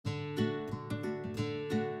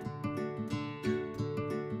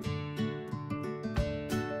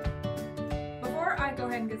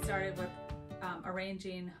ahead and get started with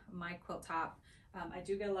arranging my quilt top. I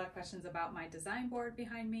do get a lot of questions about my design board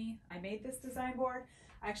behind me. I made this design board.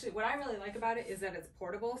 Actually, what I really like about it is that it's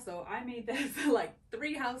portable. So I made this like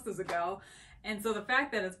 3 houses ago. And so the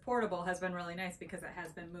fact that it's portable has been really nice because it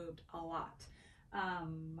has been moved a lot.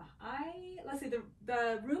 Let's see,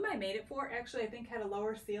 the room I made it for actually I think had a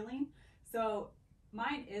lower ceiling. So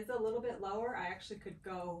mine is a little bit lower. I actually could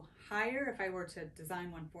go higher if I were to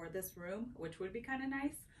design one for this room, which would be kind of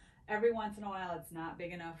nice. Every once in a while it's not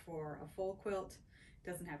big enough for a full quilt. It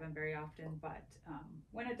doesn't happen very often, but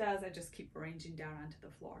when it does, I just keep arranging down onto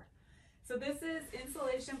the floor. So this is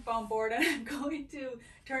insulation foam board, and I'm going to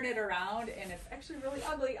turn it around, and it's actually really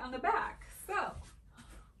ugly on the back. So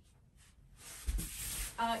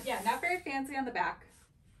yeah, not very fancy on the back,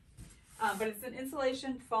 but it's an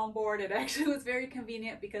insulation foam board. It actually was very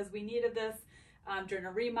convenient because we needed this during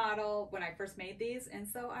a remodel when I first made these, and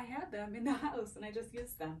so I had them in the house and I just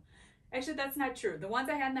used them. Actually, that's not true. The ones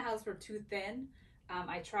I had in the house were too thin.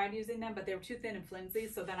 I tried using them, but they were too thin and flimsy,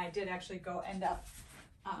 so then I did actually end up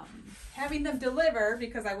having them delivered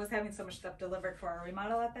because I was having so much stuff delivered for our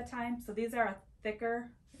remodel at that time. So these are a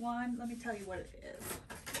thicker one. Let me tell you what it is.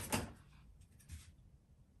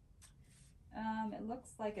 It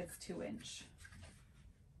looks like it's 2-inch.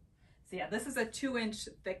 So yeah, this is a 2-inch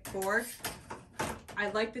thick board. I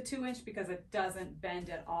like the 2-inch because it doesn't bend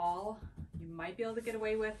at all. You might be able to get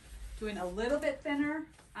away with doing a little bit thinner.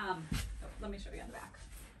 Let me show you on the back.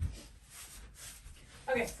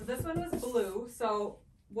 Okay, so this one was blue. So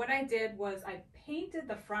what I did was I painted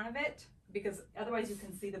the front of it because otherwise you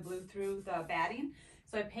can see the blue through the batting.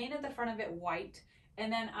 So I painted the front of it white,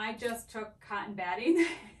 and then I just took cotton batting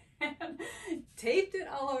and taped it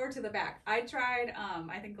all over to the back. I tried,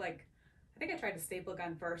 I think I tried a staple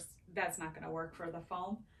gun first. That's not gonna work for the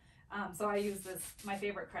foam. So I used my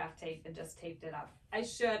favorite Kraft tape, and just taped it up. I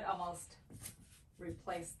should almost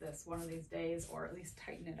replace this one of these days, or at least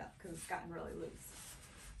tighten it up because it's gotten really loose.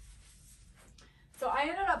 So I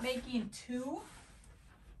ended up making 2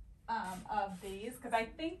 of these because I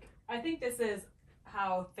think this is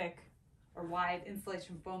how thick or wide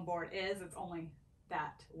insulation foam board is. It's only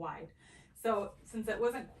that wide. So since it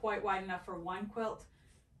wasn't quite wide enough for one quilt,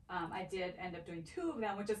 I did end up doing 2 of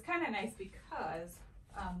them, which is kind of nice because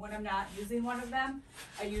when I'm not using one of them,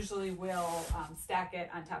 I usually will stack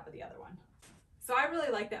it on top of the other one. So I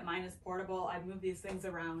really like that mine is portable. I move these things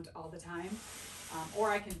around all the time, or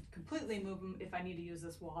I can completely move them if I need to use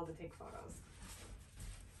this wall to take photos.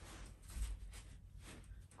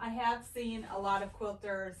 I have seen a lot of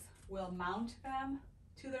quilters will mount them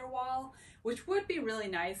to their wall, which would be really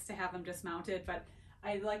nice to have them just mounted, but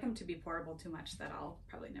I like them to be portable too much that I'll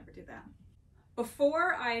probably never do that.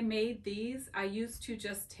 Before I made these, I used to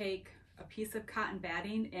just take a piece of cotton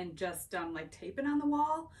batting and just like tape it on the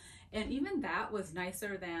wall. And even that was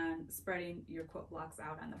nicer than spreading your quilt blocks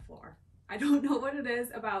out on the floor. I don't know what it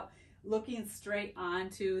is about looking straight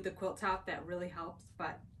onto the quilt top that really helps,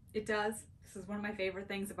 but it does. This is one of my favorite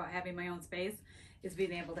things about having my own space, is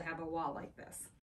being able to have a wall like this.